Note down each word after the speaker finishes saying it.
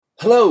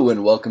Hello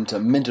and welcome to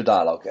Minter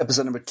Dialogue,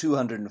 episode number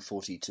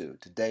 242.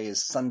 Today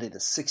is Sunday the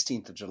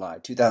 16th of July,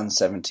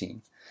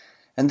 2017.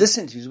 And this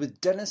interview is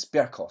with Dennis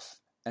Bjerkhoff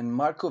and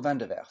Marco van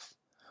der Werf,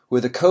 who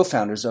are the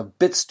co-founders of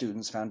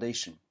BitStudents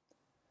Foundation.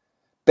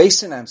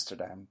 Based in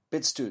Amsterdam,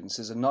 BitStudents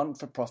is a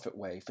non-for-profit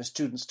way for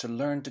students to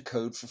learn to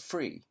code for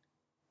free.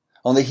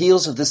 On the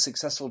heels of this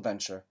successful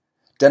venture,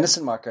 Dennis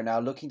and Marco are now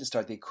looking to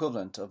start the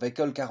equivalent of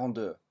École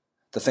 42,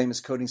 the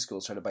famous coding school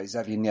started by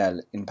Xavier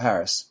Niel in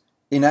Paris,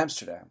 in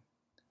Amsterdam.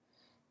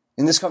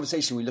 In this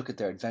conversation, we look at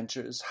their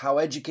adventures, how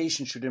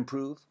education should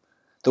improve,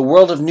 the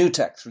world of new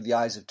tech through the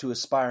eyes of two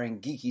aspiring,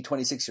 geeky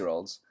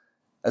 26-year-olds,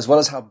 as well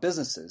as how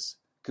businesses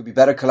could be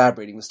better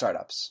collaborating with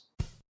startups.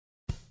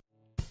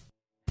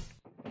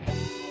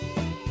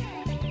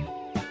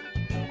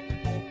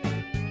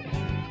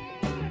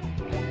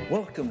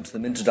 Welcome to the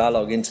Minter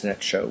Dialogue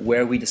Internet Show,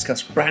 where we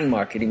discuss brand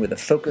marketing with a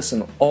focus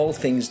on all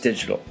things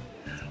digital.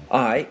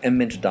 I am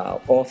Minter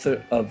Dial,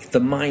 author of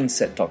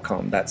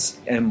TheMyndset.com, that's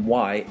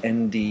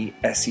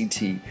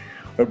MYNDSET,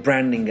 where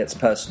branding gets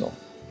personal.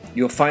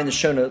 You'll find the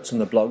show notes on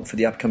the blog for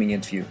the upcoming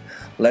interview.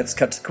 Let's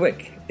cut to the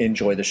quick.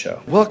 Enjoy the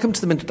show. Welcome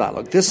to the Minter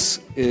Dialogue. This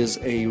is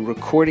a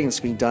recording that's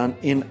being done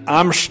in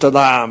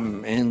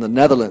Amsterdam, in the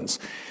Netherlands.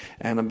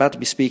 And I'm about to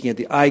be speaking at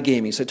the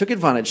iGaming. So I took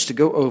advantage to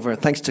go over,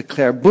 thanks to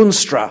Claire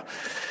Boonstra,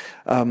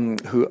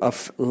 who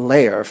of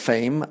Layer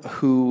fame,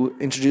 who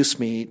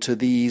introduced me to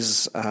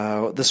this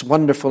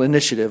wonderful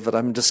initiative that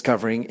I'm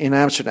discovering in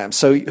Amsterdam.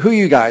 So who are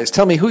you guys?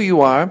 Tell me who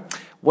you are,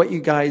 what you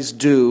guys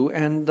do,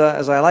 and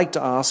as I like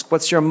to ask,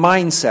 what's your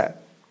mindset?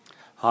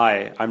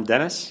 Hi, I'm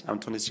Dennis. I'm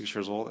 26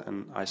 years old,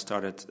 and I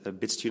started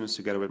BitStudents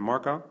together with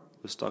Marco,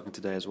 who's talking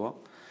today as well.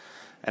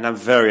 And I'm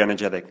very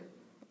energetic.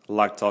 I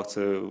like to talk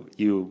to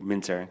you,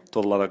 Minter.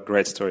 Told a lot of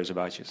great stories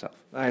about yourself.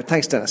 All right,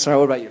 thanks, Dennis. All right,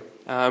 what about you?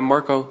 I'm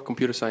Marco,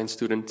 computer science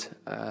student,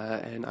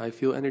 and I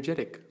feel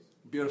energetic.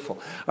 Beautiful.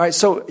 All right,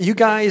 so you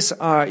guys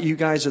are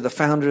the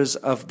founders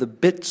of the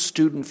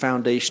BitStudent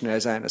Foundation,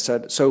 as Anna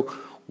said. So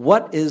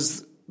what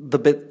is the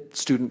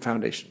BitStudent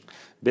Foundation?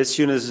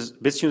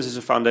 BitStudents is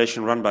a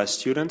foundation run by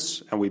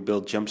students, and we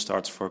build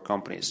jumpstarts for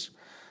companies.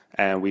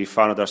 And we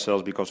founded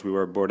ourselves because we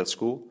were bored at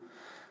school.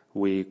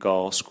 We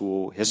call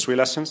school history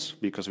lessons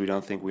because we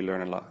don't think we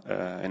learn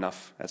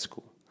enough at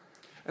school.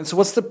 And so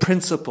what's the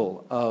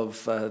principle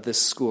of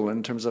this school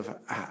in terms of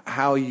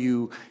how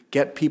you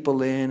get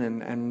people in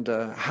and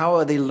how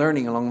are they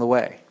learning along the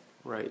way?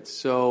 Right,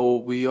 so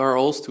we are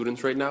all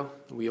students right now.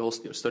 We all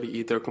study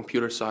either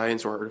computer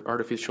science or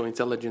artificial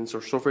intelligence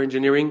or software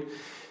engineering.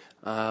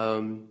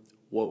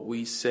 What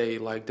we say,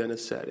 like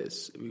Dennis said,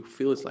 is we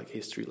feel it's like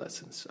history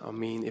lessons. I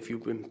mean, if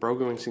you've been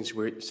programming since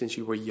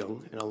you were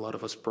young, and a lot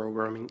of us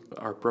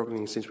are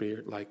programming since we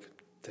were like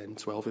 10,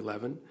 12,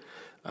 11,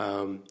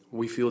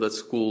 we feel that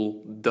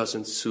school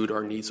doesn't suit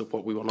our needs of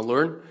what we want to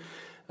learn.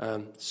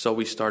 So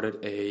we started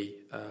a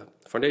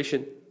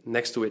foundation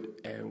next to it,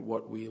 and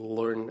what we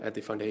learn at the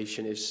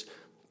foundation is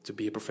to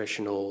be a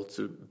professional,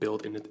 to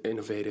build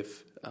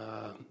innovative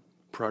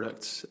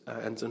products,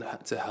 and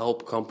to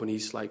help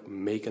companies like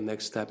make a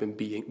next step in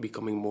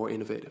becoming more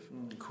innovative.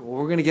 Cool.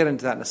 We're going to get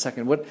into that in a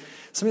second.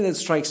 Something that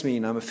strikes me,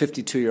 and I'm a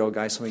 52-year-old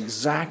guy, so I'm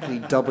exactly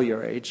double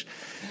your age,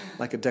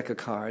 like a deck of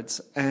cards.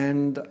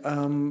 And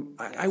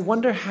I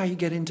wonder how you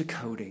get into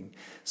coding.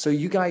 So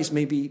you guys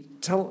maybe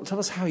tell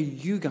us how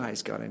you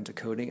guys got into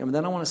coding, and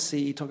then I want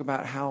to talk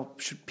about how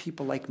should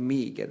people like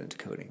me get into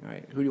coding.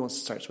 Right? Who do you want to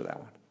start with that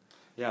one?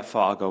 Yeah,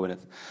 I'll go with it.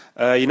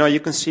 You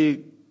can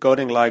see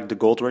coding like the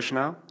gold rush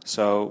now.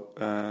 So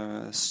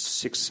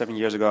 6-7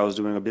 years ago, I was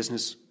doing a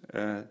business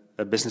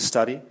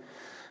study,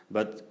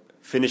 but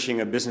finishing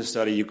a business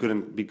study, you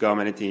couldn't become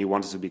anything you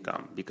wanted to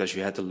become because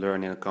you had to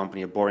learn in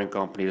a boring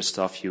company, the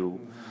stuff you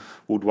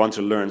would want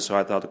to learn. So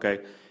I thought, okay,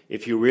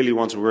 if you really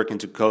want to work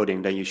into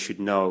coding, then you should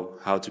know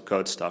how to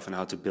code stuff and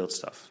how to build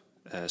stuff.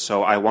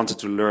 So I wanted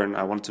to learn.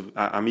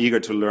 I'm eager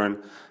to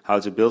learn how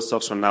to build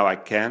stuff. So now I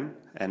can,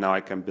 and now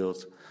I can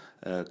build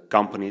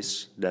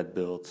companies that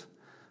build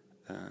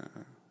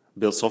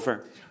software.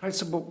 All right,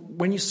 so but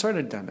when you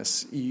started,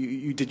 Dennis,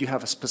 did you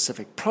have a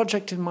specific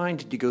project in mind?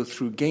 Did you go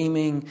through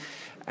gaming?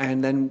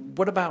 And then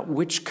what about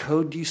which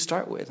code do you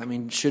start with? I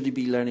mean, should you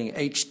be learning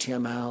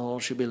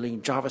HTML? Should you be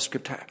learning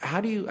JavaScript?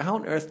 How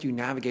on earth do you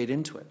navigate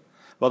into it?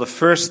 Well, the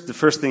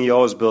first thing you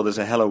always build is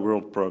a Hello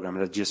World program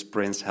that just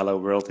prints Hello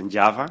World in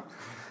Java.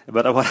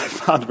 But what I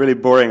found really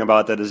boring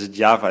about that is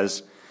Java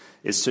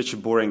is such a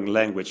boring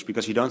language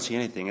because you don't see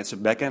anything. It's a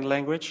back-end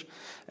language,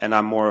 and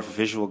I'm more of a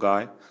visual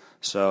guy.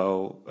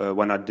 So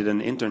when I did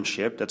an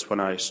internship, that's when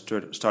I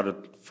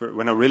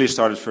really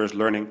started first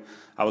learning.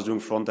 I was doing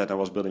front end. I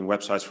was building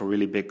websites for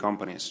really big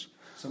companies.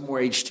 So more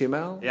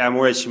HTML? Yeah,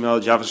 more HTML,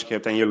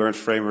 JavaScript, and you learn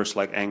frameworks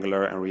like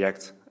Angular and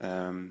React.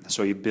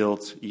 So you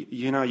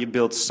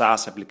build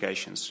SaaS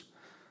applications.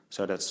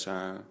 So that's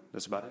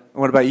about it.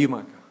 And what about you,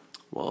 Marco?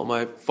 Well,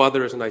 my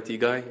father is an IT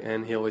guy,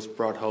 and he always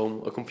brought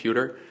home a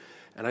computer.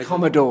 And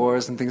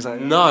Commodores and things like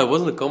that? No, it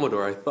wasn't a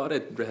Commodore. I thought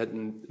it had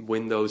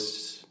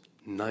Windows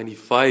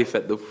 95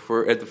 at the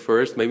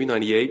first, maybe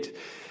 98.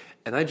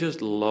 And I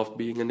just loved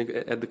being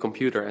at the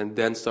computer, and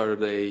then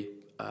started a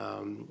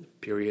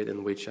period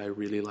in which I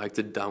really liked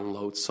to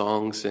download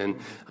songs, and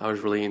I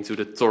was really into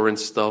the torrent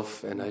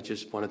stuff, and I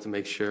just wanted to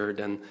make sure.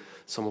 Then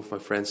some of my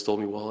friends told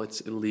me, well,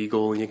 it's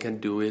illegal and you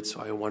can't do it, so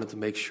I wanted to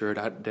make sure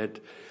that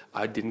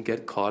I didn't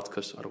get caught,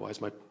 because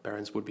otherwise my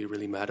parents would be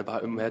really mad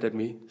at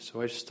me.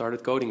 So I just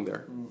started coding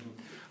there.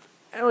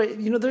 Anyway,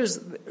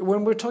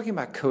 when we're talking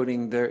about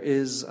coding, there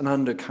is an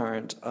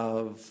undercurrent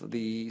of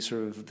the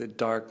sort of the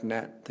dark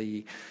net,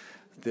 the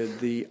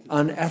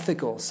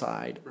unethical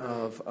side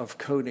of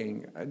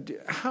coding.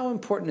 How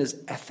important is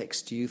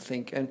ethics, do you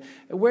think? And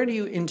where do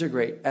you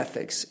integrate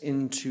ethics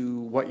into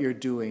what you're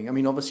doing? I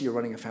mean, obviously you're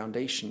running a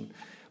foundation,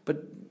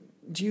 but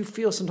do you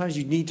feel sometimes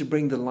you need to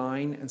bring the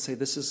line and say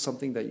this is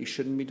something that you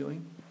shouldn't be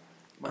doing?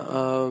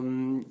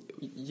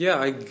 Yeah,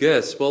 I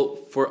guess. Well,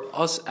 for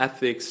us,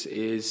 ethics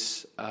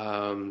is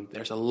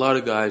there's a lot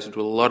of guys who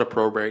do a lot of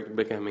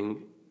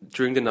programming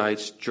during the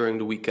nights, during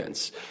the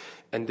weekends,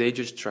 and they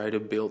just try to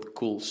build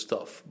cool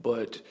stuff.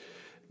 But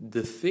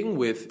the thing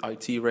with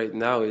IT right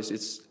now is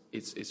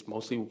it's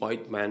mostly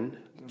white men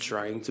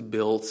trying to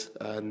build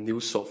new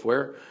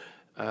software.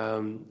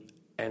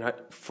 And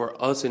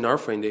for us in our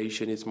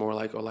foundation, it's more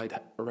like,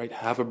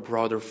 have a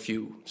broader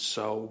view.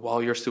 So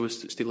while you're still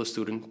a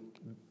student,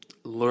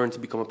 learn to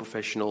become a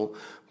professional,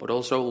 but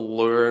also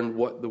learn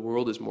what the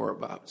world is more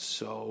about.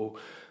 So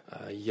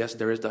yes,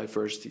 there is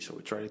diversity, so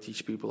we try to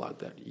teach people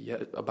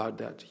about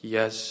that.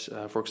 Yes,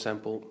 for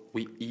example,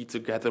 we eat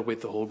together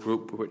with the whole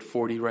group. We're at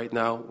 40 right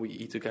now. We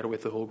eat together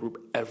with the whole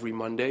group every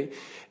Monday,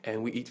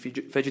 and we eat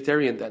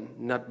vegetarian then.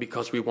 Not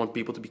because we want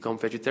people to become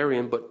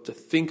vegetarian, but to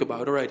think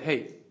about, all right,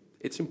 hey,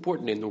 it's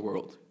important in the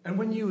world. And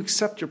when you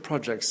accept your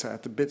projects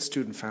at the BIT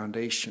Student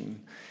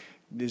Foundation,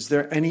 is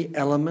there any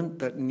element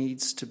that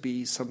needs to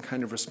be some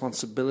kind of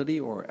responsibility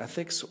or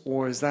ethics,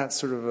 or is that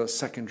sort of a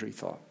secondary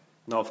thought?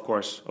 No, of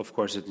course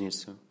it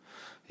needs to.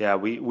 Yeah,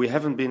 we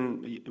haven't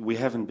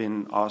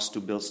been asked to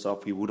build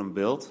stuff we wouldn't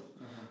build,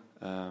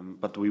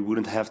 but we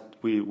wouldn't have.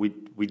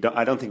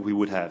 I don't think we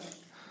would have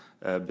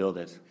built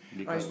it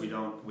because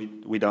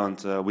we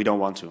don't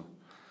want to.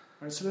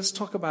 All right, so let's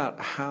talk about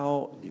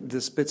how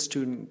this BIT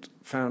Student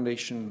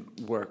Foundation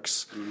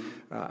works.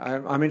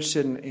 I'm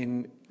interested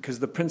in because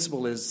the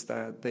principle is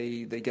that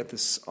they get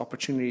this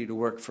opportunity to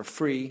work for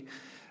free.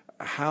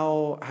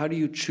 How do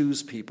you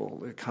choose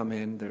people to come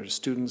in? There's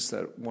students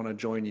that want to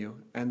join you,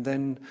 and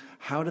then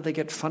how do they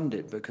get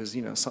funded? Because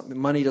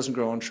money doesn't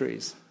grow on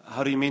trees.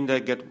 How do you mean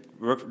they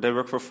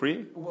work for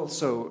free? Well,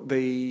 so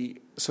they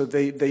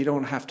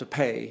don't have to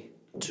pay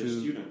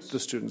the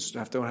students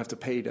don't have to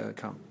pay to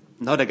come.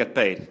 No, they get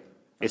paid.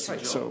 It's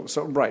right. So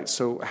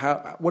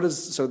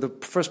the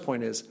first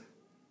point is,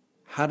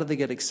 how do they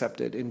get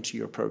accepted into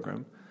your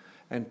program,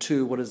 and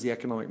two, what is the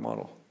economic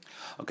model?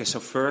 Okay, so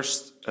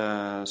first,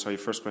 your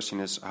first question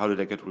is how do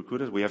they get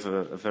recruited? We have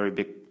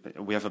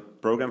we have a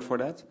program for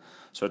that.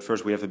 So at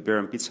first we have a beer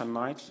and pizza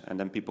night, and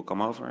then people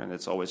come over, and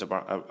it's always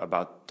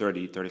about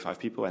 30, 35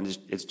 people, and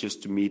it's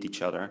just to meet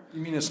each other.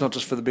 You mean it's not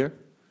just for the beer?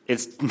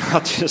 It's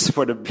not just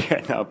for the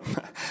beer. No,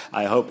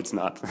 I hope it's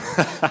not.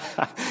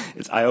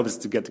 I hope it's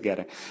to get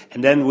together,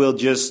 and then we'll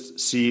just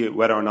see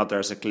whether or not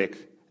there's a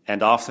click.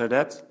 And after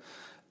that,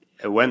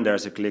 when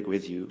there's a click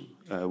with you,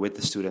 with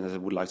the student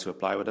that would like to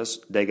apply with us,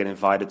 they get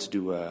invited to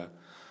do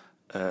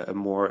a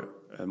more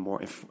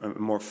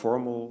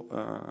formal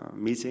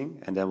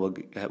meeting, and then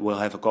we'll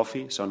have a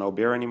coffee, so no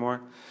beer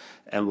anymore,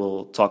 and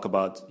we'll talk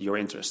about your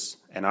interests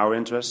and our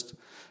interest,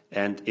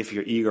 and if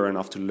you're eager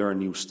enough to learn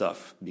new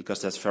stuff, because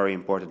that's very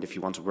important if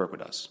you want to work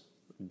with us.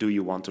 Do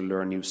you want to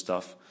learn new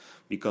stuff?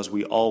 Because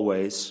we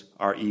always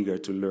are eager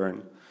to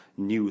learn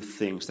new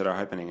things that are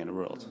happening in the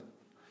world.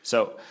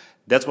 So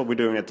that's what we're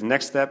doing at the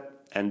next step.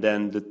 And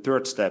then the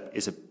third step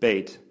is a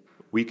paid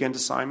weekend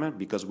assignment,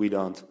 because we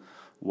don't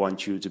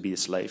want you to be a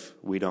slave.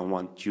 We don't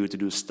want you to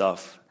do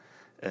stuff.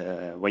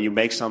 When you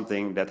make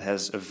something that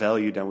has a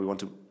value, then we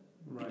want to...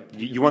 Right.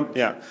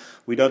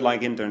 We don't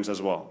like interns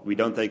as well. We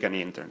don't take any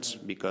interns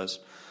because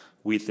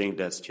we think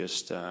that's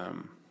just...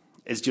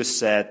 it's just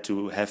sad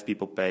to have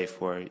people pay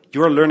for...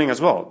 You're learning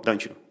as well,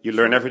 don't you? You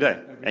learn every day,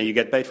 and you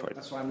get paid for it.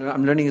 That's why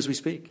I'm learning as we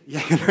speak.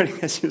 Yeah, you're learning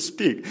as you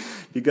speak.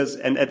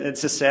 And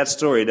it's a sad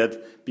story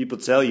that people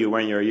tell you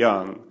when you're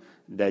young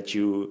that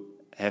you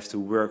have to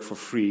work for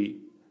free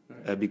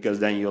because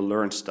then you'll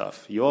learn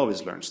stuff. You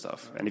always learn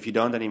stuff. And if you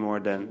don't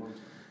anymore, then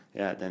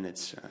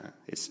it's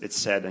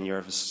sad, and you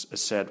have a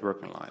sad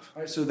working life.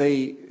 All right, so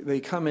they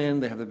come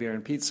in, they have the beer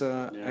and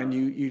pizza, and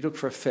you look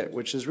for a fit,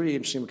 which is really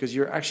interesting because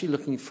you're actually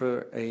looking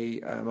for a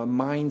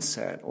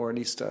mindset, or at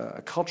least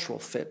a cultural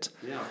fit,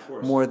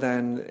 more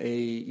than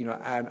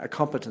a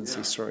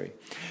competency story.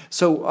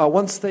 So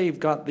once they've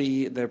got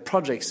their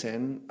projects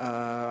in,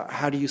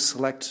 how do you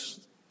select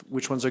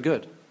which ones are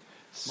good?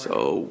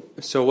 So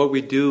what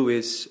we do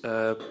is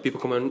people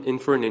come in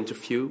for an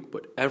interview,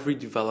 but every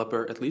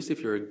developer, at least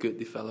if you're a good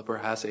developer,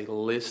 has a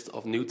list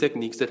of new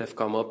techniques that have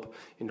come up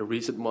in the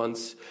recent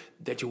months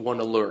that you want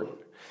to learn.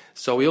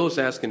 So we always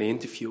ask in the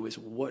interview is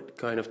what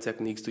kind of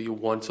techniques do you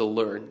want to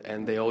learn?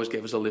 And they always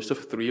gave us a list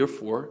of 3 or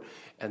 4.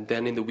 And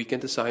then in the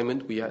weekend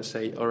assignment, we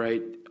say, all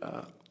right,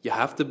 you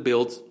have to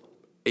build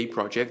a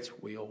project.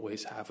 We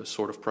always have a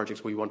sort of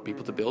projects we want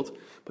people to build,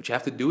 but you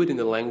have to do it in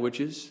the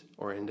languages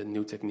or in the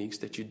new techniques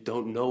that you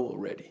don't know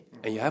already.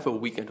 And you have a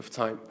weekend of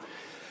time.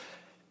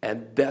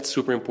 And that's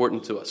super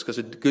important to us because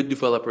a good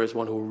developer is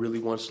one who really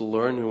wants to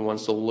learn, who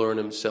wants to learn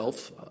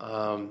himself.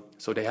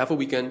 So they have a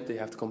weekend, they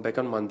have to come back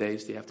on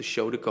Mondays, they have to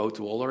show the code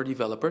to all our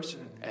developers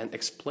and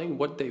explain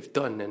what they've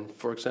done. And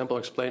for example,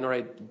 explain, all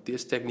right,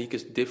 this technique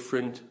is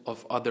different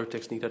of other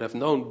techniques that I've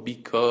known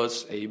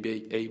because A,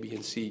 B,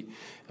 and C.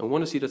 And we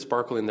want to see that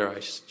sparkle in their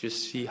eyes.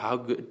 Just see how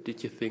good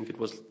did you think it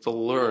was to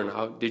learn?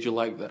 How did you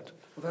like that?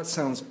 Well, that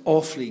sounds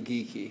awfully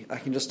geeky. I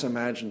can just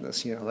imagine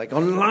this, like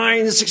on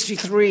line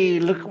 63,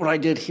 look what I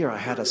did here. I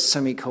had a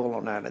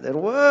semicolon at it.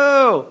 And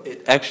whoa!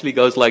 It actually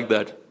goes like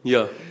that.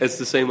 Yeah, it's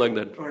the same like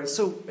that. All right,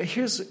 so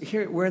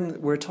here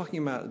we're talking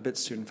about the BIT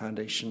Student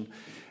Foundation,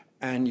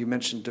 and you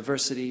mentioned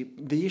diversity.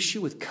 The issue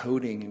with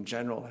coding in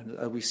general,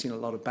 and we've seen a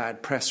lot of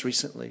bad press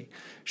recently,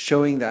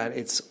 showing that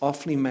it's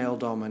awfully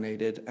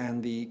male-dominated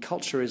and the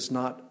culture is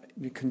not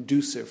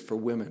conducive for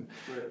women.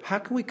 Right. How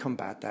can we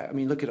combat that? I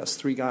mean, look at us,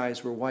 3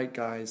 guys, we're white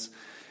guys,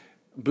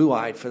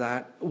 blue-eyed for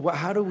that.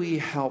 How do we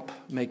help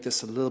make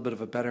this a little bit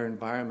of a better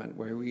environment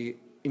where we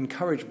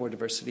encourage more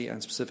diversity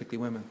and specifically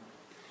women?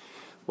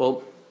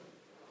 Well,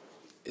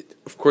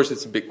 of course,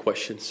 it's a big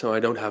question, so I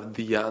don't have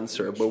the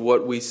answer. But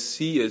what we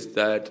see is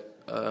that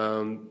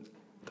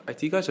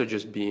IT guys are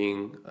just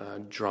being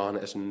drawn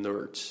as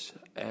nerds.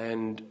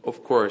 And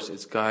of course,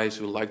 it's guys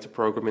who like to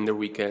program in their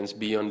weekends,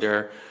 be on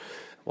their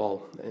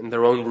in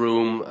their own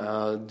room,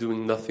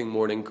 doing nothing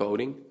more than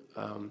coding.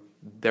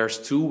 There's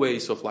 2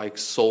 ways of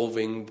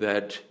solving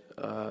that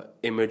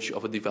image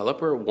of a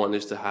developer. One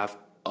is to have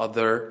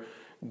other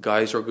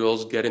guys or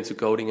girls get into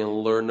coding and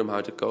learn them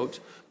how to code.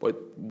 But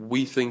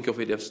we think of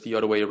it as the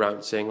other way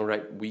around, saying, all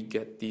right, we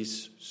get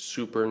these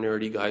super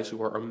nerdy guys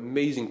who are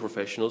amazing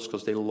professionals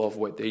because they love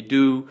what they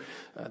do.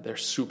 They're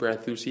super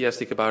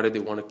enthusiastic about it. They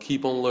want to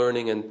keep on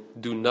learning and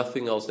do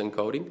nothing else than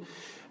coding.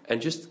 And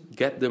just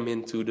get them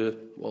into the,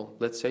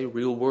 let's say,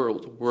 real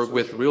world. Work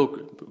with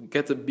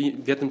get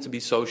them to be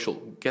social.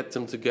 Get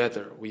them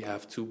together. We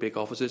have 2 big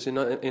offices in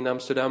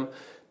Amsterdam.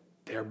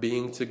 They're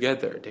being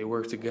together. They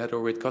work together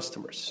with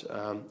customers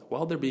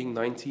while they're being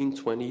 19,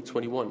 20,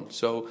 21.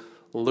 So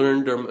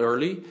learn them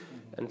early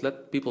and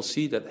let people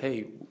see that,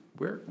 hey,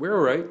 we're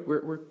all right.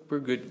 We're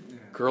good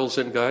girls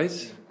and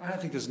guys. I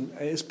think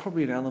it's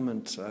probably an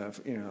element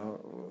of,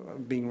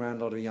 being around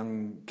a lot of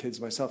young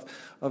kids myself,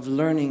 of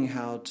learning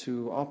how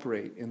to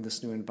operate in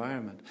this new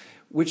environment,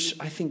 which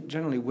I think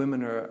generally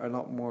women are a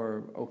lot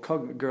more,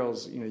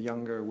 girls,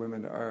 younger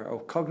women are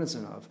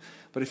cognizant of.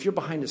 But if you're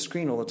behind a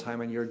screen all the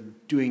time and you're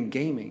doing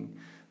gaming,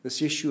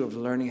 this issue of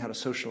learning how to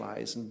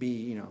socialize and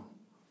be,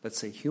 let's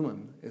say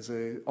human, is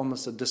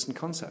almost a distant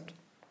concept.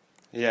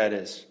 Yeah, it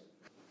is.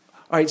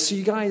 All right, so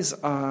you guys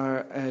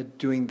are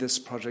doing this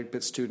project,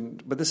 BIT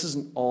Student, but this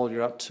isn't all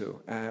you're up to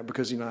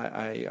because,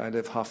 I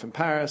live half in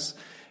Paris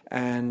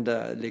and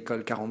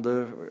L'École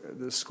 42,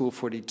 the School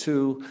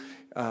 42,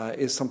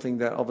 is something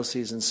that obviously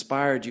has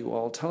inspired you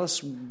all. Tell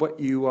us what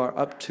you are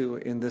up to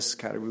in this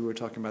category. We were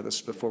talking about this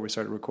before we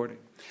started recording.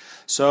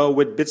 So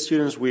with BIT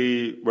Students,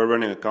 we were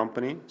running a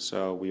company,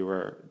 so we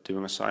were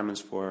doing assignments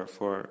for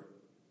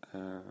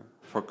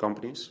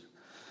companies,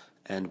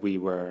 and we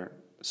were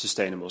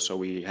sustainable, so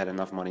we had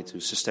enough money to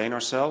sustain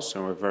ourselves,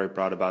 and we're very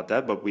proud about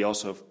that. But we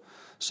also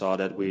saw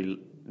that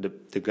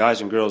the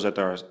guys and girls at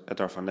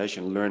our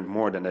foundation learned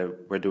more than they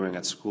were doing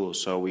at school.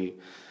 So we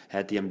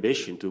had the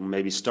ambition to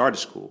maybe start a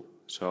school.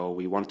 So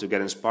we wanted to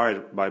get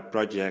inspired by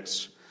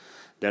projects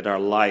that are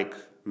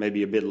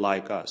maybe a bit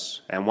like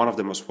us, and one of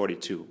them was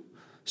 42.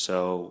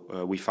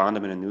 So we found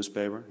them in a news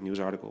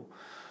article,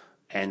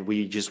 and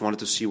we just wanted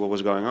to see what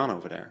was going on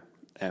over there,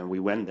 and we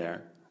went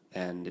there.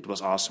 And it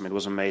was awesome. It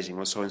was amazing. It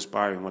was so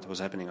inspiring what was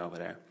happening over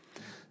there.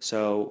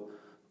 So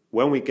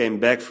when we came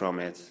back from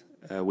it,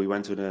 we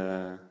went to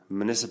the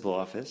municipal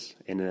office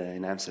in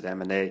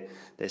Amsterdam, and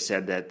they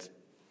said that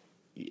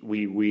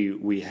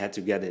we had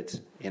to get it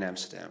in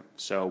Amsterdam.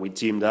 So we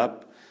teamed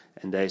up,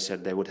 and they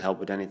said they would help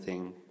with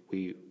anything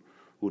we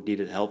would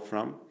needed help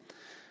from.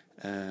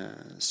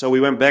 So we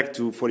went back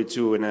to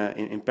 42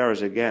 in Paris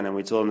again, and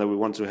we told them that we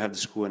wanted to have the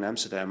school in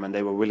Amsterdam, and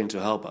they were willing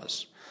to help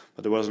us.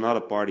 But there was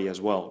another party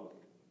as well.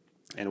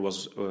 And it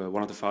was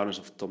one of the founders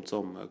of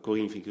TomTom,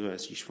 Corinne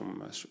Figueres.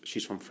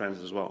 She's from France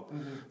as well,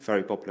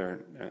 very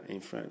popular in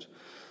France.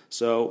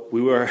 So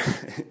we were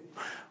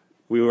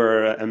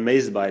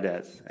amazed by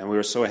that, and we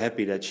were so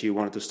happy that she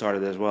wanted to start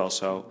it as well.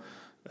 So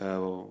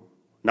now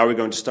we're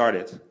going to start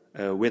it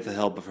with the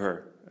help of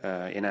her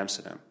in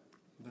Amsterdam.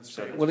 That's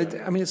great. Well,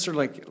 it's sort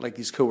of like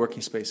these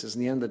co-working spaces.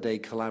 In the end of the day,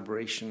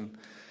 collaboration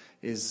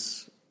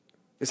is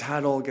how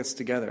it all gets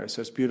together.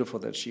 So it's beautiful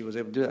that she was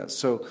able to do that.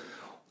 So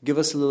give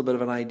us a little bit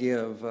of an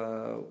idea of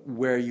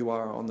where you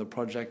are on the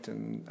project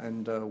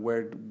and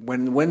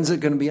when's it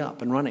going to be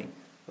up and running?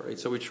 Right,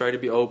 so we try to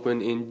be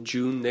open in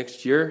June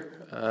next year,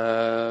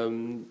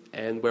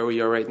 and where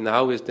we are right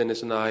now is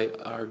Dennis and I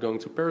are going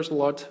to Paris a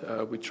lot.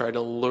 We try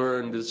to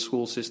learn the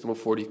school system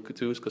of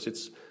 42s because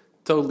it's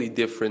totally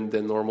different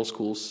than normal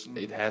schools.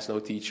 It has no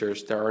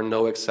teachers, there are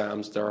no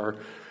exams, there are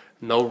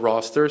no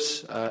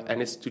rosters,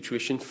 and it's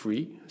tuition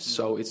free,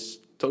 so it's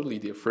totally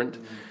different.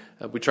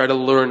 We try to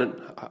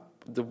learn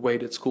the way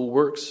that school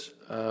works,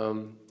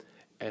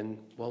 and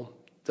well,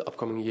 the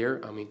upcoming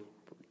year, I mean,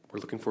 we're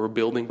looking for a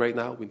building right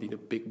now. We need a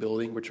big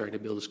building. We're trying to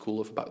build a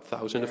school of about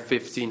 1,000 to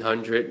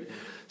 1,500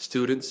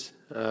 students.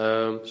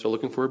 So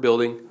looking for a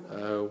building.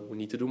 We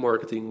need to do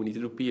marketing. We need to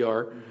do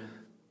PR.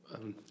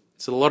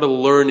 It's a lot of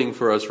learning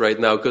for us right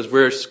now because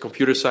we're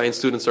computer science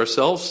students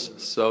ourselves.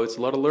 So it's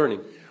a lot of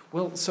learning.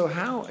 Well, so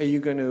how are you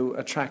going to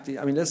attract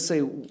I mean, let's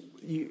say,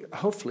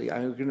 hopefully, I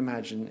can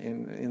imagine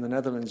in the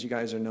Netherlands, you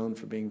guys are known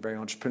for being very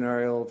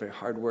entrepreneurial, very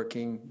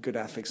hardworking, good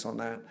ethics on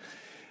that.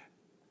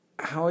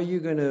 How are you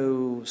going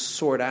to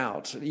sort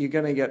out? You're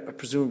going to get,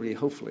 presumably,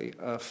 hopefully,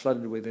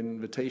 flooded with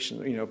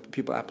invitations,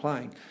 people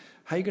applying.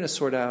 How are you going to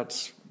sort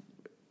out,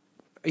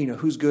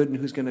 who's good and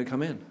who's going to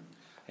come in?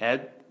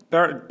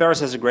 Paris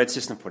has a great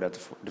system for that,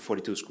 the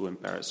 42 school in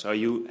Paris. So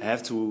you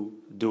have to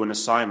do an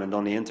assignment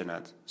on the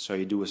internet. So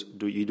you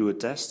do a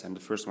test, and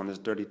the first one is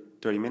 30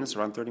 minutes,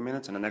 around 30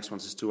 minutes, and the next one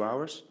is 2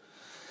 hours.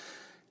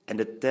 And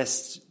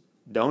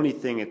the only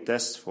thing it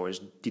tests for is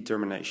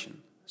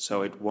determination.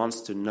 So it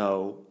wants to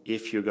know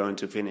if you're going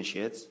to finish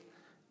it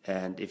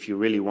and if you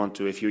really want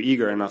to, if you're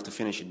eager enough to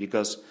finish it.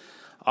 Because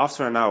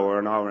after an hour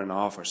and a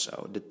half or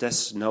so, the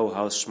tests know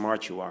how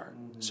smart you are.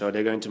 So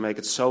they're going to make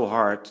it so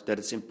hard that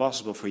it's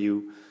impossible for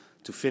you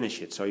to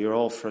finish it. So you're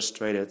all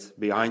frustrated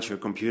behind your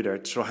computer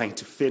trying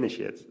to finish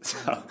it.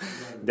 So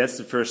that's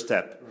the first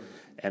step.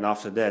 And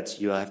after that,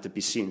 you'll have the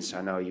piscines.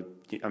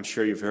 I'm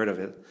sure you've heard of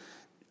it.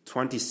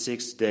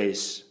 26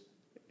 days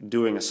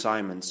doing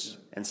assignments.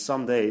 And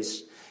some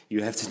days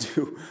you have to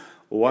do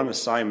one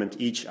assignment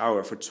each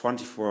hour for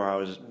 24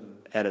 hours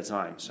at a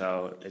time.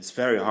 So it's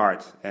very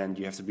hard, and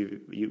you have to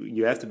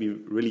be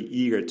really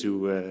eager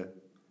to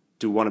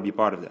want to be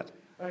part of that.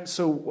 Right,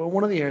 so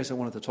one of the areas I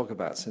wanted to talk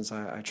about, since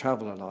I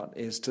travel a lot,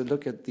 is to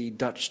look at the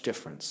Dutch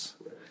difference.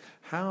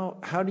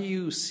 How do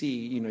you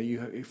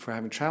see, for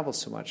having traveled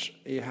so much,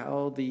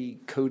 how the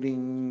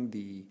coding,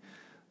 the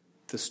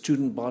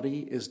student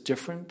body is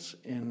different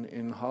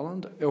in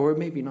Holland, or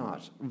maybe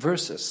not,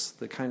 versus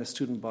the kind of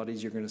student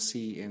bodies you're going to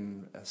see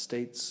in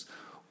States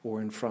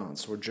or in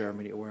France or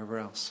Germany or wherever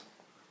else?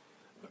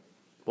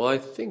 Well, I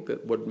think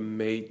that what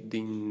made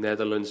the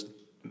Netherlands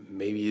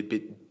maybe a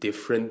bit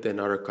different than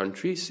other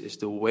countries is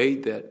the way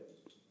that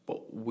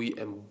we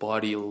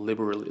embody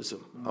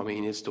liberalism. I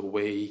mean, it's the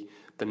way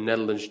the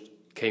Netherlands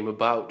came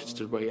about. It's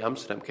the way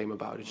Amsterdam came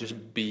about. It's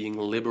just being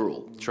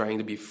liberal, trying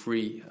to be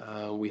free.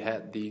 We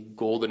had the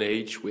golden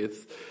age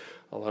with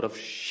a lot of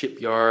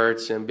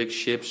shipyards and big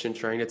ships and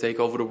trying to take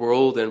over the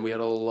world, and we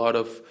had a lot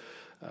of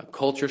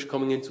cultures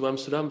coming into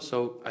Amsterdam.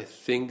 So I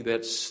think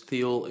that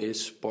still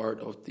is part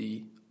of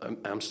the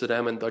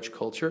Amsterdam and Dutch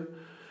culture.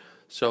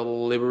 So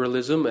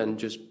liberalism and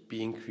just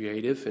being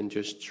creative and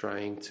just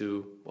trying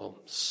to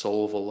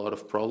solve a lot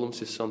of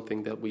problems is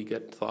something that we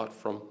get taught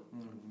from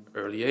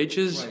early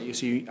ages. Right. You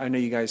see, I know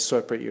you guys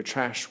separate your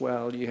trash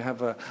well. You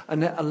have a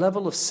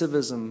level of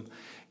civism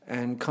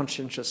and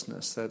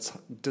conscientiousness that's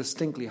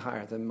distinctly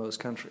higher than most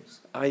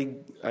countries.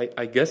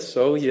 I guess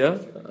so, yeah.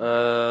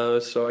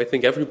 So I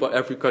think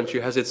every country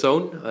has its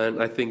own, and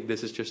I think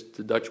this is just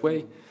the Dutch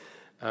way.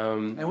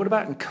 And what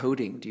about in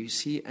coding? Do you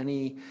see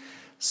any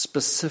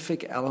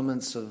specific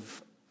elements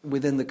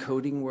within the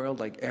coding world,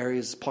 like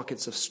areas,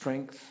 pockets of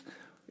strength,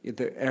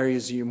 the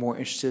areas you're more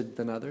interested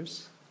than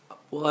others?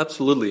 Well,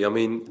 absolutely. I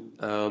mean,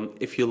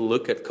 if you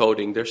look at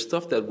coding, there's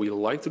stuff that we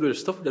like to do, there's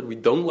stuff that we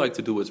don't like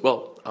to do as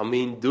well. I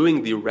mean,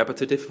 doing the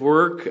repetitive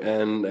work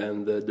and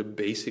the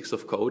basics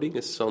of coding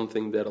is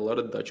something that a lot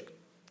of Dutch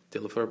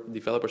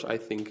developers, I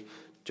think,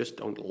 just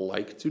don't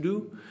like to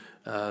do.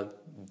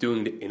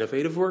 Doing the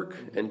innovative work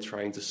and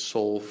trying to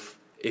solve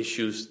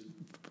issues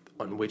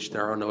on which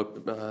there are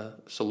no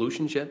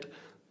solutions yet.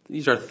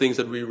 These are things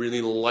that we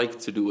really like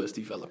to do as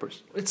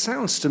developers. It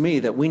sounds to me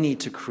that we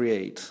need to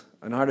create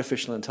an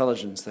artificial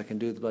intelligence that can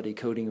do the bloody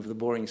coding of the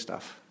boring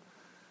stuff.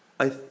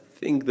 I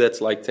think that's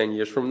like 10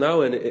 years from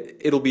now, and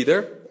it'll be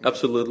there,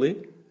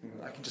 absolutely.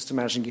 I can just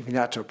imagine giving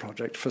that to a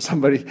project for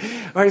somebody.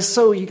 All right,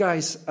 so you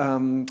guys,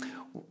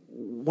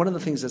 one of the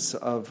things that's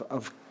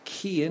of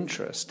key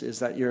interest is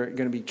that you're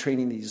going to be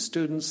training these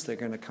students. They're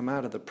going to come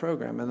out of the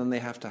program, and then they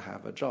have to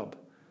have a job.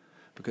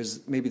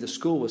 Because maybe the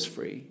school was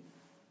free,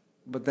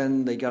 but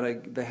then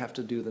they have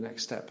to do the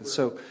next step. And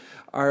so,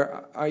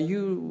 are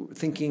you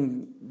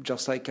thinking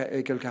just like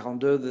École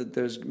 42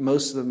 that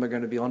most of them are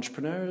going to be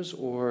entrepreneurs,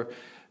 or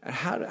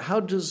how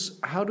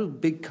do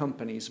big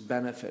companies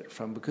benefit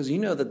from? Because you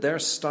know that they're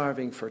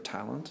starving for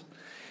talent,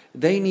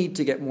 they need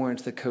to get more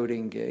into the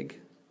coding gig,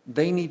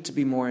 they need to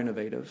be more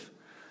innovative.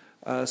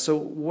 So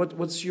what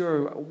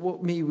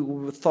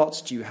maybe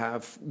thoughts do you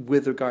have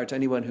with regard to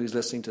anyone who's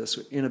listening to this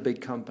in a big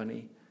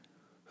company,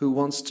 who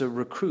wants to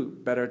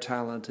recruit better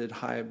talented,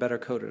 better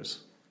coders?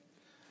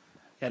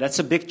 Yeah, that's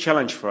a big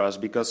challenge for us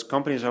because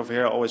companies over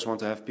here always want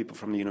to have people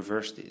from the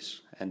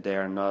universities, and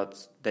they're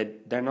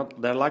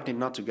likely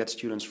not to get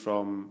students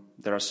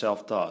that are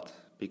self-taught,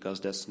 because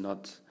that's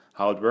not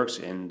how it works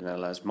in the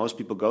Netherlands. Most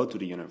people go to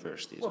the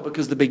universities. Well,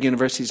 because the big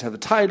universities have the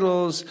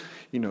titles,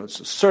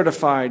 it's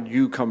certified,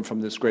 you come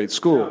from this great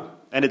school. Yeah.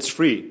 And it's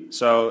free.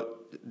 So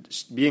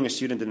being a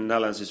student in the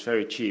Netherlands is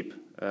very cheap.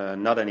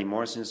 Not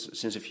anymore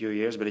since a few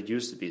years, but it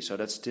used to be. So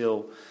that's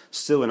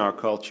still in our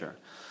culture.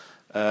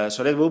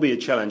 So that will be a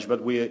challenge,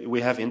 but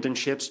we have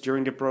internships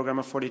during the program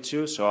of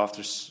 42. So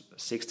after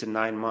 6 to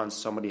 9 months,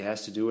 somebody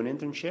has to do an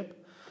internship.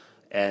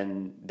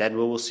 And then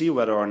we will see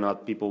whether or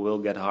not people will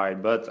get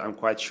hired. But I'm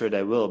quite sure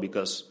they will,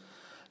 because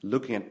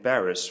looking at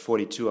Paris,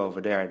 42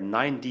 over there,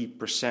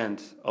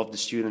 90% of the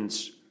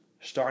students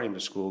starting the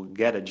school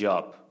get a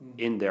job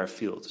in their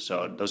field.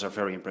 So those are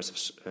very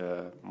impressive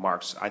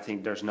marks. I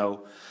think there's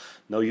no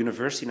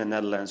university in the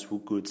Netherlands who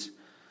could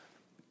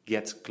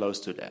get close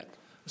to that.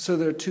 So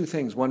there are two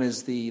things. One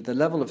is the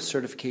level of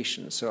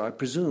certification. So I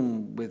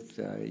presume with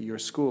your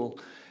school,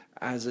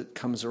 as it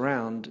comes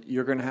around,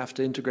 you're going to have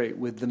to integrate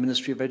with the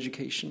Ministry of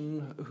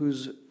Education.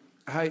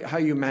 How are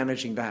you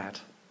managing that?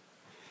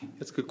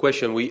 That's a good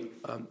question.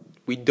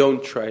 We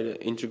don't try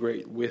to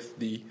integrate with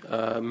the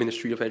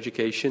Ministry of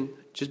Education,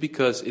 just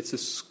because it's a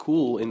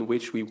school in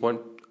which we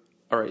want.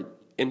 All right,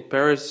 in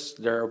Paris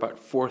there are about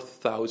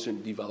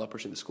 4,000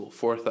 developers in the school,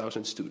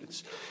 4,000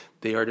 students.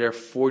 They are there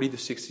 40 to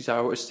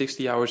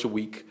 60 hours a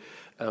week,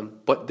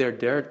 but they're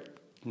there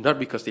not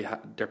because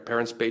their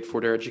parents paid for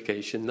their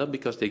education, not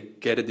because they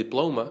get a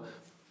diploma,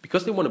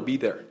 because they want to be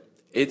there.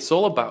 It's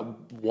all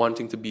about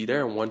wanting to be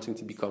there and wanting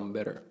to become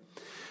better.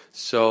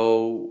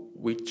 So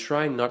we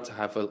try not to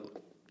have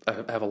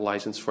a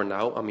license for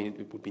now. I mean,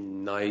 it would be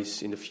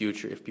nice in the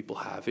future if people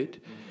have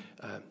it.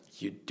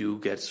 You do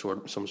get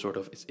some sort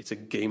of, it's a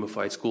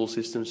gamified school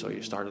system. So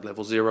you start at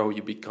level 0,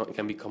 you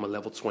can become a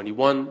level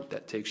 21.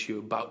 That takes you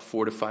about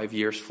 4 to 5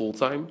 years full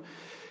time.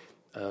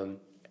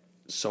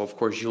 So of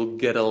course you'll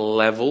get a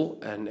level,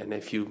 and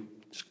if you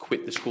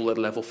quit the school at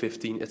level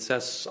 15, it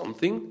says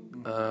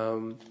something.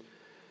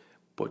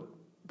 But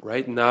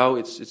right now,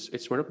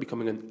 we're not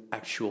becoming an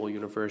actual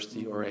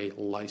university or a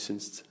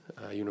licensed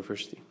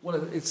university.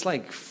 Well, it's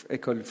like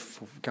École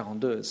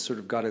 42 has sort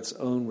of got its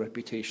own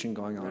reputation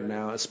going on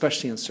now,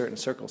 especially in certain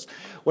circles.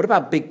 What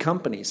about big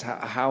companies?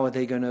 How are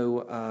they going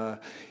to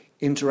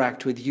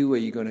interact with you? Are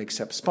you going to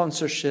accept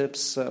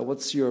sponsorships?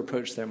 What's your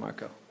approach there,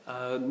 Marco?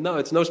 No,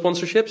 it's no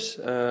sponsorships.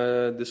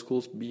 The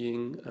school's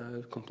being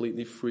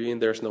completely free, and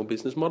there's no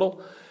business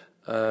model.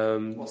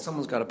 Well,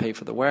 someone's got to pay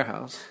for the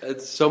warehouse.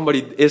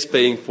 Somebody is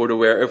paying for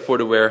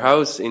the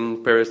warehouse.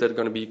 In Paris, that's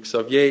going to be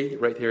Xavier.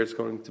 Right here, it's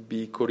going to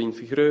be Corinne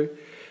Vigreux.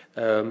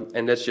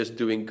 And that's just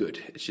doing good.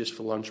 It's just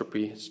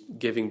philanthropy. It's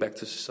giving back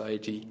to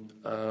society.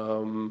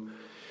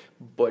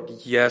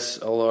 But yes,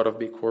 a lot of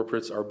big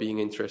corporates are being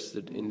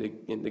interested in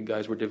the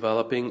guys we're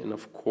developing. And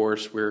of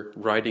course, we're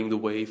riding the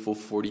wave of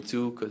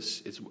 42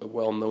 because it's a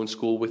well-known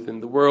school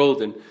within the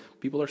world. And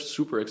people are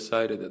super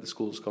excited that the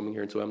school is coming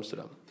here into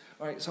Amsterdam.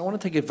 All right, so I want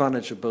to take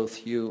advantage of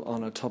both you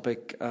on a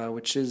topic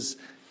which is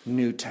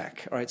new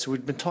tech. All right, so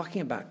we've been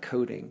talking about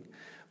coding,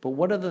 but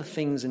what are the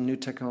things in new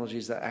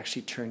technologies that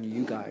actually turn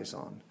you guys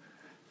on?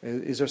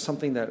 Is there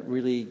something that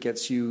really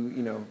gets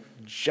you,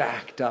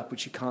 jacked up,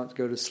 which you can't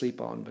go to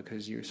sleep on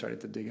because you started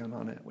to dig in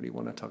on it? What do you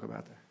want to talk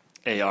about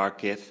there? AR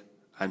kit.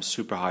 I'm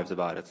super hyped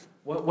about it.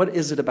 What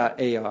is it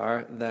about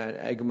AR,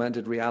 that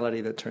augmented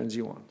reality, that turns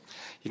you on?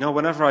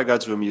 Whenever I go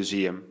to a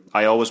museum,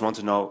 I always want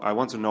to know. I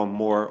want to know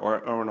more,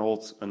 or an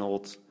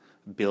old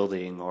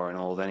building or an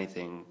old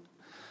anything.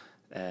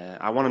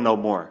 I want to know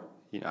more.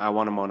 I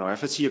want to know.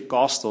 If I see a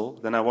castle,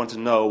 then I want to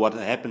know what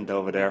happened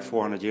over there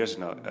 400 years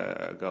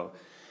ago.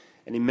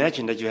 And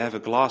imagine that you have a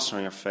glass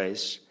on your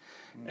face,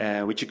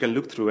 which you can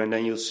look through, and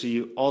then you'll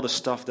see all the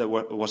stuff that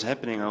was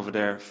happening over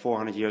there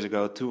 400 years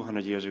ago,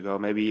 200 years ago,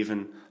 maybe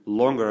even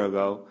longer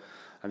ago.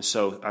 I'm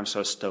so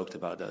stoked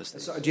about those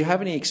things. So do you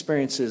have any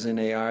experiences in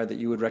AR that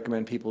you would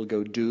recommend people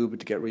go do, but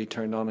to get really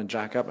turned on and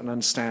jack up and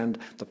understand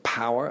the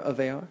power of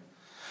AR?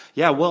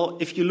 Yeah, well,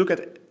 if you look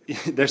at,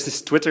 there's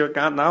this Twitter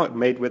account now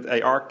made with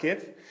AR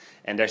Kit,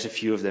 and there's a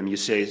few of them. You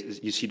see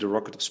the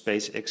rocket of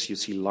SpaceX, you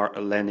see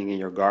landing in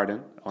your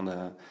garden on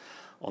the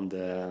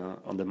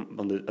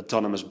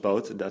autonomous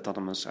boat, the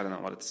autonomous, I don't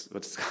know what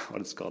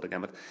it's called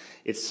again, but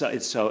it's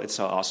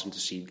so awesome to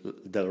see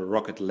the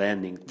rocket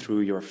landing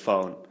through your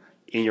phone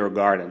in your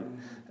garden.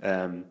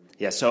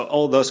 So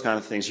all those kind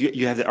of things.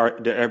 You have the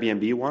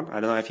Airbnb one. I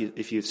don't know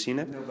if you've seen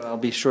it. No, but I'll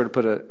be sure to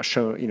put a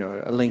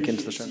link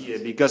into the show.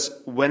 Because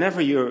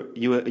whenever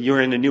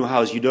you're in a new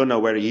house, you don't know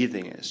where the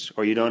heating is,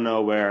 or you don't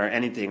know where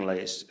anything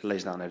lays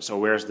down there. So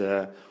where's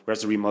the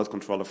remote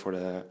controller for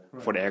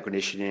the air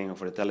conditioning or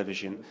for the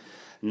television?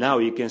 Now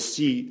you can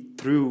see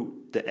through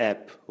the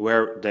app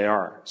where they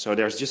are. So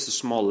there's just a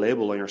small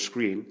label on your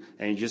screen,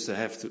 and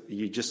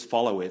you just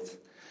follow it,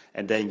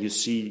 and then you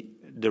see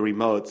the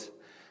remote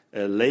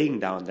laying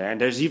down there.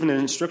 And there's even an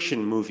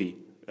instruction movie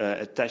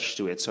attached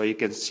to it, so you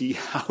can see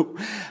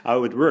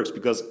how it works,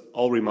 because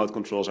all remote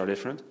controls are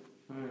different.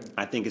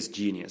 I think it's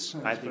genius.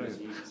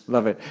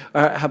 Love it.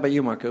 How about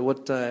you, Marco?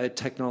 What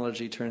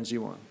technology turns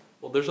you on?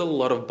 Well, there's a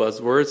lot of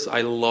buzzwords.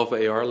 I love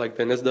AR like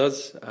Dennis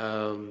does.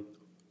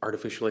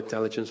 Artificial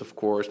intelligence, of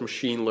course,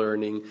 machine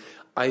learning.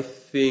 I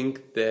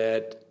think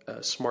that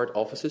smart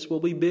offices will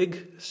be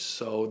big.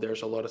 So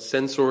there's a lot of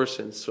sensors,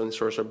 and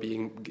sensors are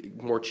being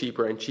more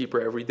cheaper and cheaper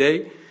every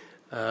day.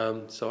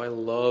 So I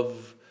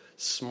love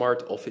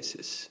smart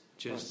offices.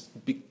 Just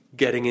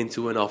getting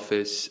into an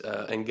office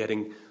and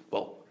getting,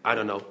 well, I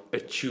don't know, a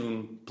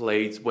tune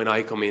played when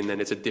I come in,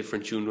 and it's a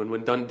different tune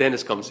when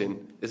Dennis comes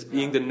in. It's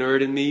being the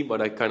nerd in me,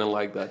 but I kind of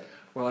like that.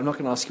 Well, I'm not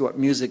going to ask you what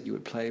music you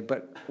would play,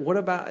 but what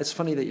about, it's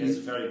funny that It's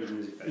very good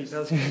music.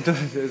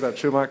 Is that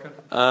true, Marco?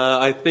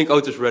 I think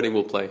Otis Redding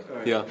will play,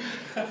 yeah.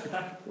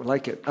 We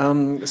like it.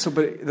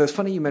 But it's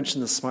funny you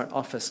mentioned the smart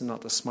office and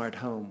not the smart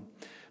home,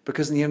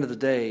 because in the end of the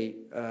day,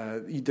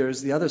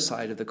 there's the other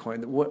side of the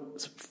coin.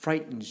 What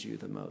frightens you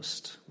the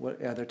most? What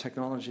are there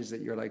technologies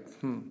that you're like,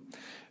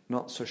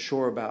 not so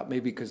sure about,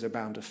 maybe because they're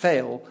bound to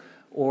fail,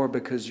 or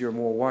because you're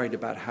more worried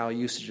about how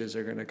usages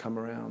are going to come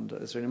around?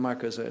 Is there any,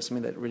 Marco, is there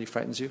something that really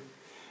frightens you?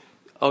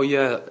 Oh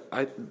yeah,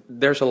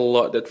 there's a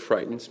lot that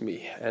frightens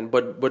me,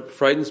 but what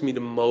frightens me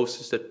the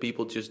most is that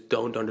people just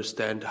don't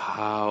understand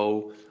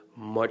how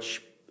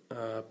much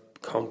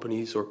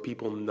companies or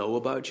people know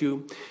about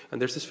you. And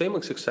there's this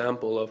famous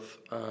example of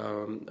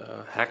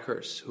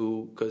hackers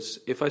who, because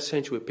if I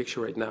send you a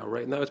picture right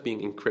now it's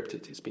being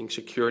encrypted, it's being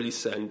securely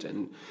sent,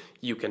 and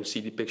you can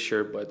see the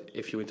picture, but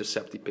if you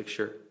intercept the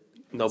picture,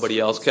 nobody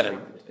else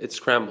can. It's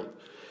scrambled.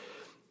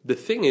 The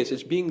thing is,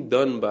 it's being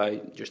done by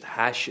just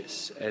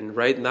hashes, and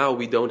right now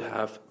we don't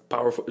have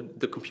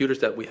the computers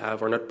that we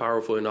have are not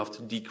powerful enough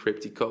to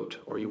decrypt the code,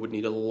 or you would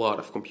need a lot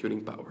of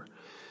computing power.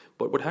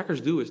 But what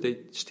hackers do is they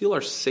still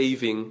are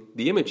saving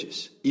the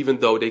images,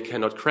 even though they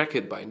cannot crack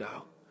it by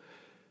now.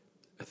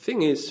 The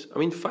thing is,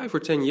 5 or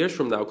 10 years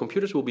from now,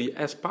 computers will be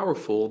as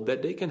powerful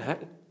that they can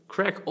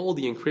crack all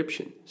the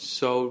encryption.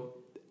 So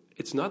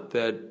it's not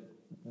that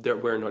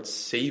we're not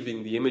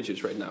saving the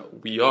images right now.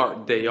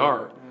 They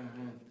are.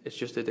 It's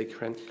just that they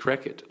can't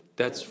crack it.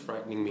 That's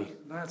frightening me.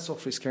 That's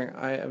awfully scary.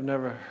 I have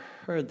never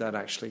heard that,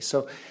 actually.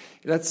 So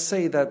let's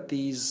say that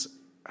these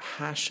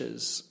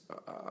hashes,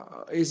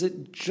 is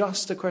it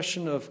just a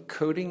question of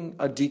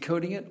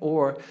decoding it,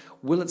 or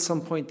will at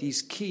some point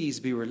these keys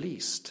be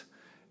released?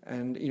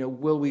 And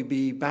will we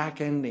be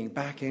back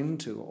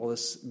into all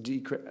this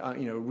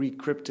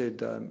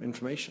recrypted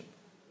information?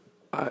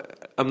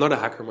 I'm not a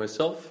hacker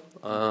myself,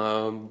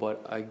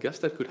 but I guess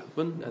that could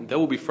happen, and that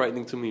would be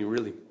frightening to me,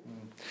 really.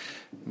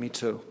 Me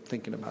too,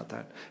 thinking about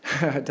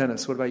that.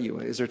 Dennis, what about you?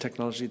 Is there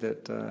technology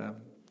that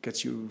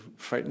gets you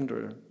frightened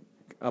or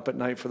up at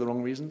night for the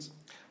wrong reasons?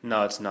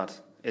 No, it's not.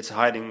 It's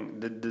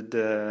hiding.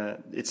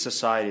 It's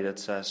society that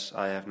says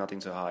I have nothing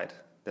to hide.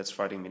 That's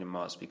frightening me the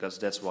most, because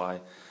that's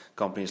why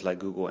companies like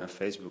Google and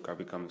Facebook are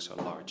becoming so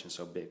large and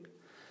so big,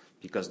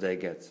 because they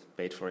get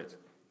paid for it,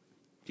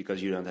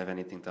 because you don't have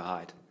anything to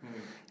hide.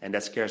 And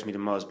that scares me the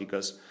most,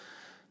 because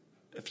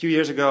a few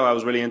years ago I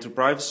was really into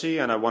privacy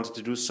and I wanted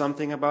to do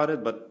something about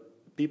it, but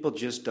people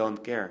just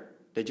don't care.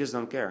 They just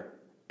don't care.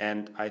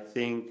 And I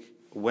think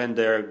when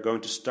they're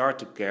going to start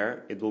to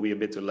care, it will be a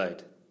bit too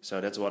late. So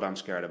that's what I'm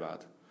scared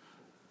about.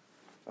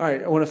 All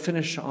right, I want to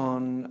finish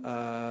on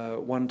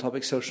one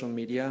topic, social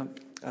media.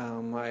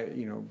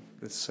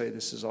 Let's say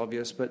this is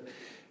obvious, but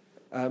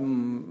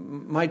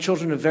my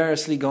children have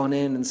variously gone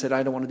in and said,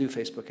 I don't want to do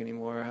Facebook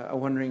anymore. I'm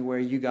wondering where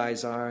you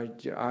guys are.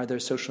 Are there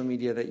social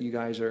media that you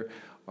guys are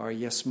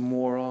yes,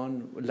 more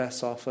on,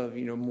 less off of,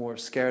 more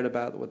scared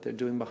about what they're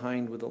doing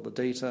behind with all the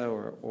data,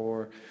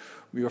 or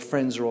your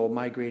friends are all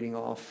migrating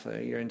off,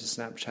 you're into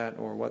Snapchat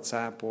or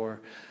WhatsApp or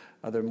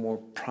other more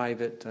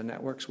private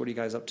networks? What are you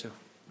guys up to?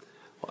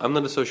 Well, I'm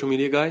not a social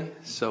media guy,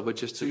 so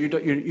you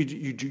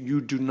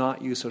do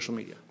not use social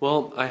media?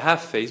 Well, I have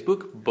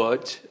Facebook,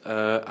 but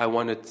I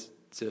wanted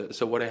to.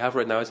 So what I have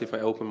right now is, if I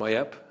open my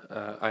app,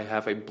 I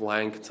have a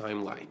blank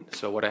timeline.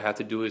 So what I had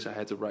to do is I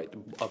had to write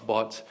a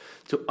bot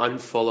to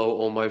unfollow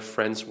all my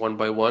friends one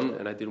by one,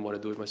 and I didn't want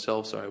to do it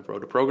myself, so I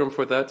wrote a program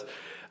for that.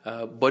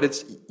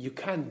 But you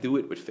can't do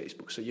it with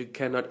Facebook, so you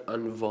cannot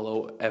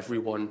unfollow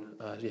everyone.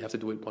 You have to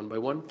do it one by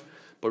one.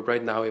 But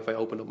right now, if I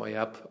open up my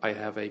app, I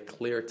have a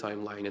clear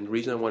timeline. And the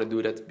reason I want to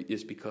do that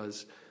is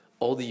because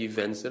all the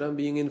events that I'm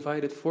being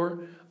invited for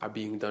are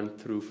being done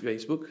through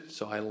Facebook.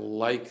 So I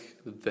like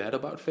that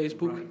about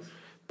Facebook, right.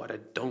 But I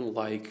don't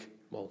like,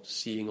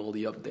 seeing all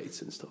the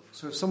updates and stuff.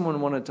 So if someone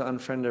wanted to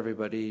unfriend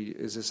everybody,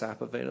 is this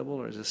app available,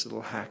 or is this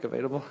little hack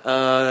available?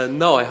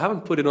 No, I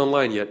haven't put it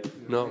online yet.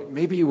 No.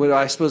 Maybe you would.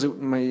 I suppose it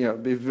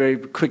might be very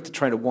quick to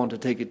try to want to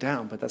take it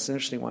down, but that's an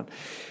interesting one.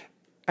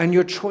 And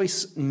your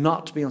choice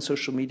not to be on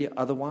social media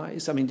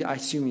otherwise? I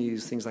assume you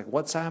use things like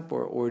WhatsApp,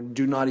 or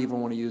do not even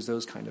want to use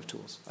those kind of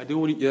tools? I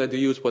do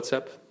use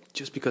WhatsApp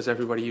just because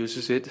everybody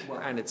uses it. Well,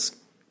 and it's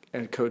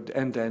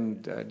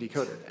end-to-end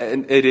decoded.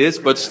 And it is,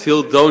 but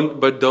still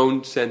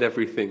don't send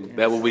everything.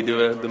 That will be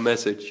the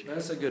message.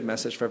 That's a good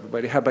message for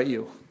everybody. How about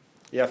you?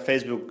 Yeah,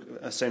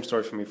 Facebook. Same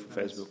story for me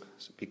for Facebook,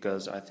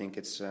 because I think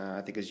it's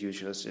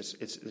useless.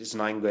 It's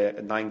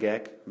 9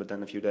 gag, but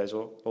then a few days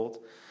old.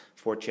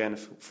 4chan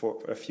for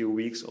a few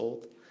weeks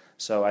old.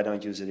 So I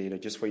don't use it either.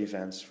 Just for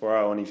events, for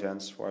our own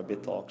events, for our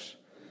bit talks.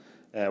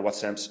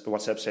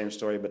 WhatsApp, same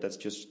story, but that's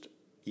just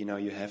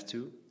you have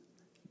to.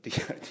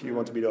 Do you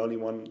want to be the only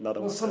one? Not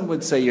well, some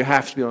would say you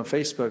have to be on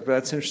Facebook, but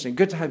that's interesting.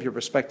 Good to have your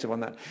perspective on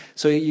that.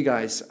 So you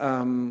guys,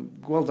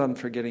 well done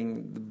for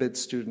getting the BIT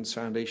Students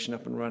Foundation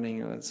up and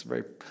running. It's a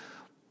very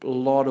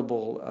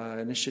laudable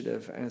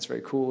initiative, and it's very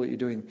cool what you're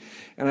doing.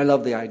 And I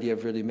love the idea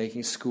of really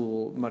making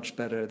school much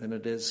better than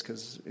it is,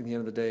 because in the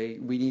end of the day,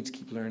 we need to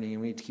keep learning,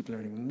 and we need to keep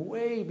learning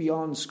way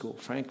beyond school,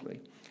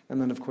 frankly.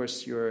 And then, of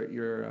course, you're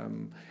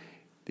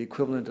the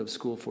equivalent of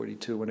School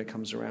 42 when it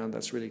comes around.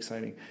 That's really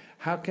exciting.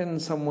 How can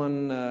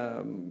someone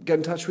get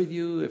in touch with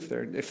you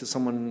if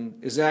someone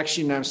is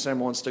actually in Amsterdam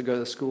and wants to go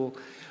to school?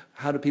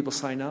 How do people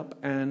sign up?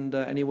 And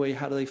anyway,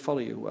 how do they follow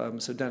you?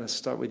 So Dennis,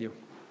 start with you.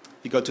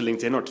 You go to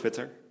LinkedIn or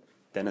Twitter,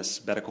 Dennis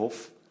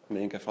Berkhoff, and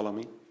then you can follow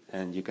me,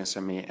 and you can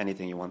send me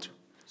anything you want to.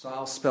 So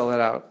I'll spell that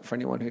out for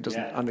anyone who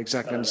doesn't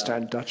exactly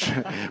understand Dutch.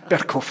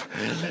 Berkhoff.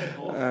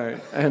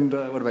 And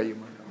what about you,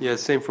 Marco? Yeah,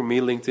 same for me.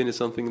 LinkedIn is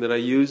something that I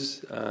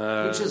use.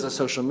 Which is a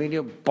social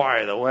media,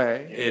 by the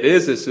way. It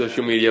is a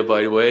social media,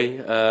 by the way.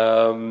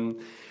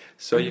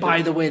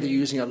 By the way, they're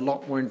using a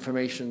lot more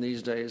information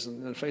these days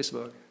than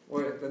Facebook,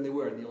 or than they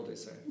were in the old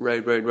days.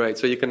 Right.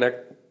 So you can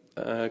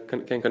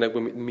connect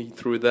with me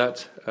through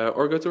that,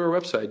 or go to our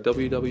website,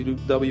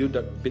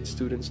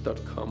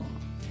 www.bitstudents.com.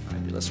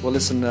 Fabulous. Well,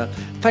 listen,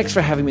 thanks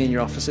for having me in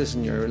your offices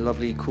and your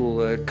lovely,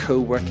 cool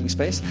co-working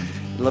space.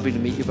 Lovely to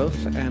meet you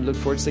both, and look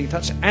forward to staying in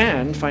touch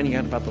and finding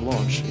out about the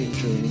launch in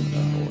June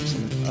or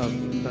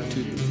something.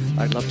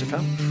 I'd love to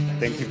come.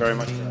 Thank you very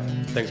much.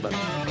 Thanks, man.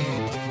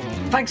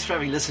 Thanks for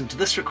having listened to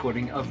this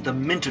recording of the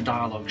Minter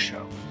Dialogue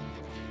Show.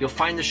 You'll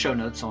find the show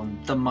notes on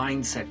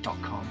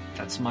themindset.com.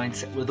 That's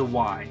mindset with a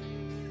Y,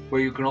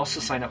 where you can also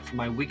sign up for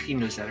my weekly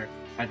newsletter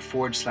at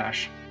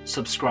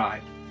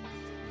 /subscribe.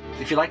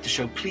 If you like the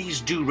show,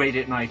 please do rate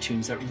it in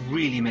iTunes. That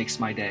really makes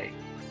my day.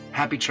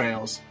 Happy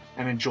trails,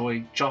 and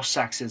enjoy Josh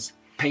Sachs's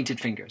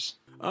Painted Fingers.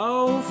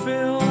 Oh,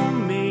 fill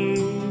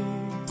me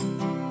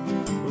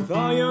with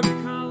all your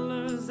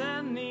colors,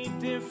 any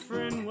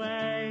different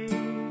way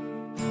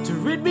to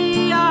rid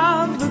me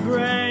of the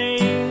gray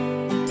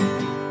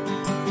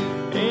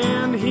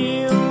and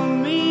heal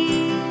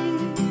me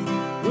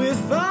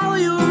with all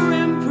your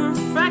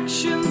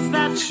imperfections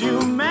that you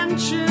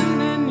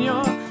mention in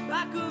your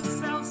lack of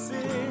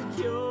self-security.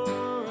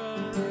 Oh,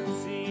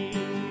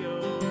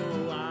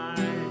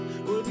 I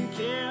wouldn't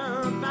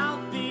care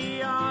about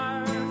the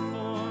art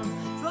form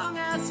as long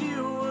as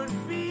you would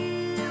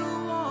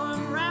feel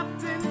warm,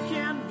 wrapped in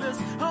canvas.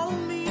 Hold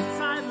me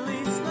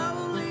tightly,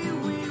 slowly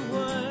we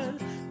would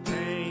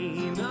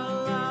paint a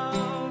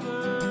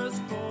lover's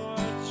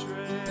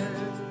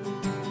portrait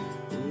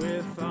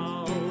with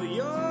all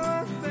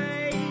your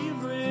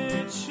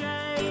favorite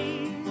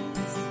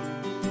shades,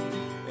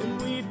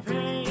 and we'd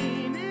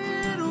paint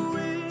it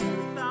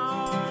with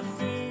our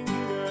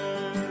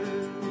fingers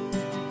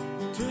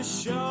to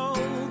show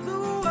the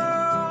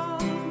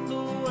world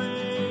the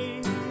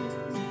way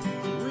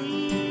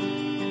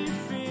we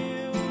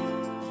feel.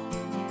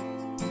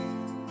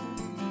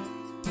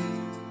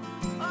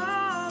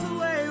 Oh, the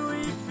way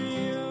we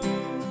feel.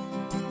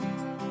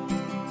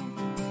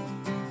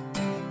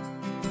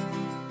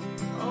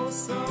 Oh,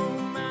 so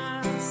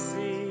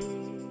messy.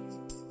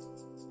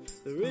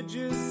 The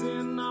ridges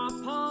in our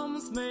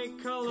palms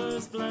make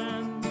colors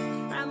blend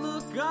and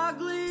look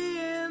ugly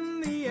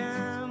in the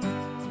end,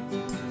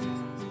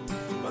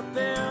 but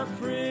they're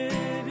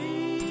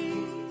pretty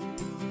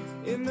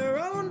in their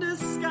own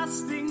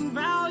disgusting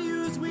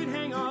values. We'd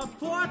hang our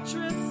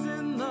portraits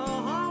in the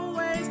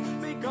hallways,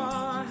 make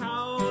our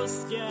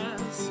house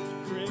guests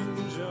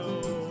cringe.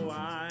 Oh,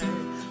 I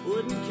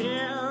wouldn't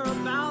care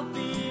about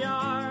the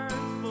art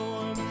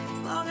form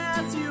as long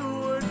as you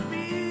would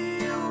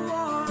feel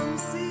warm,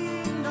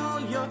 seeing all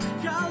your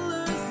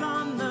colors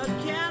on the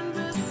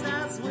canvas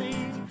as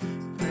we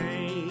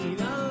paint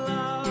a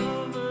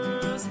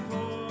lover's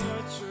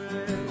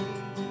portrait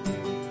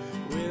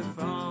with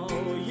all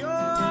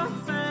your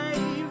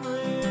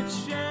favorite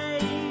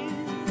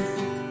shades,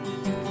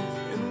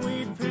 and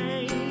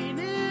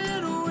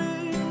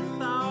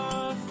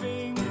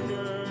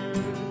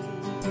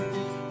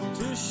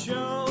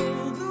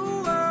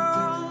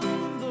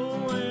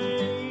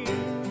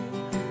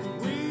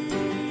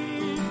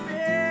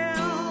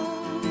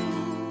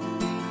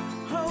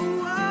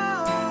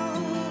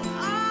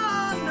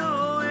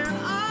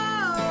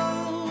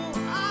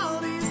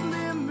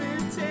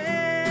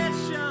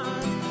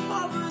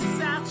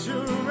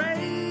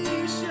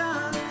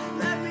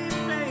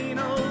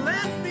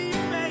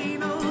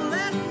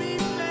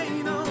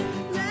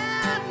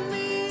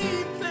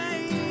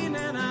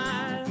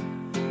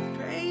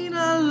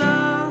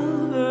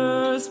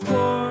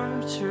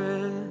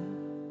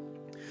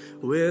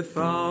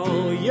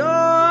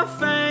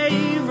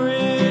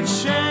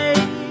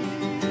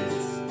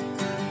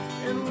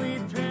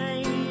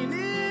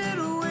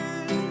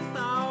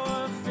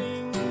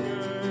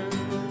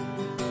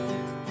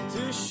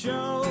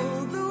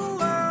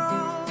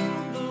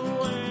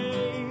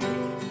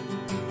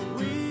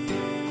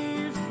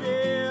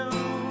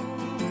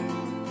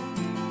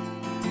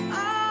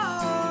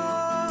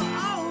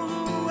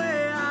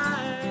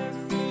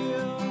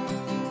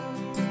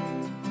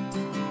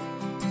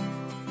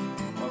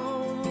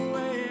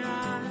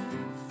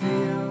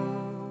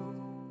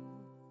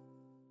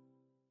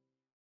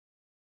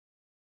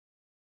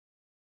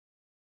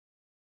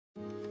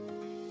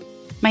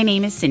My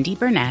name is Cindy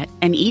Burnett,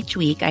 and each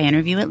week I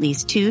interview at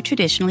least 2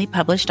 traditionally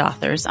published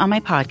authors on my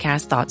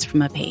podcast, Thoughts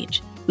from a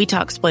Page. We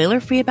talk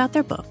spoiler-free about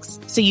their books,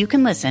 so you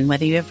can listen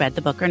whether you have read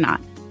the book or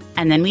not.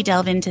 And then we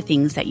delve into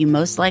things that you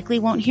most likely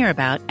won't hear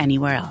about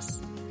anywhere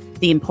else.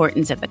 The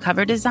importance of the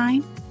cover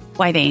design,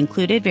 why they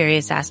included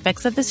various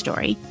aspects of the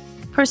story,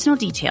 personal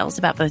details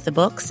about both the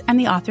books and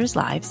the authors'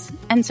 lives,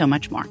 and so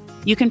much more.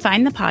 You can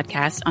find the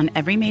podcast on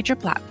every major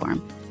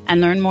platform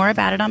and learn more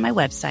about it on my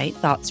website,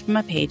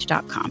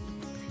 thoughtsfromapage.com.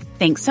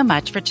 Thanks so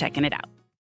much for checking it out.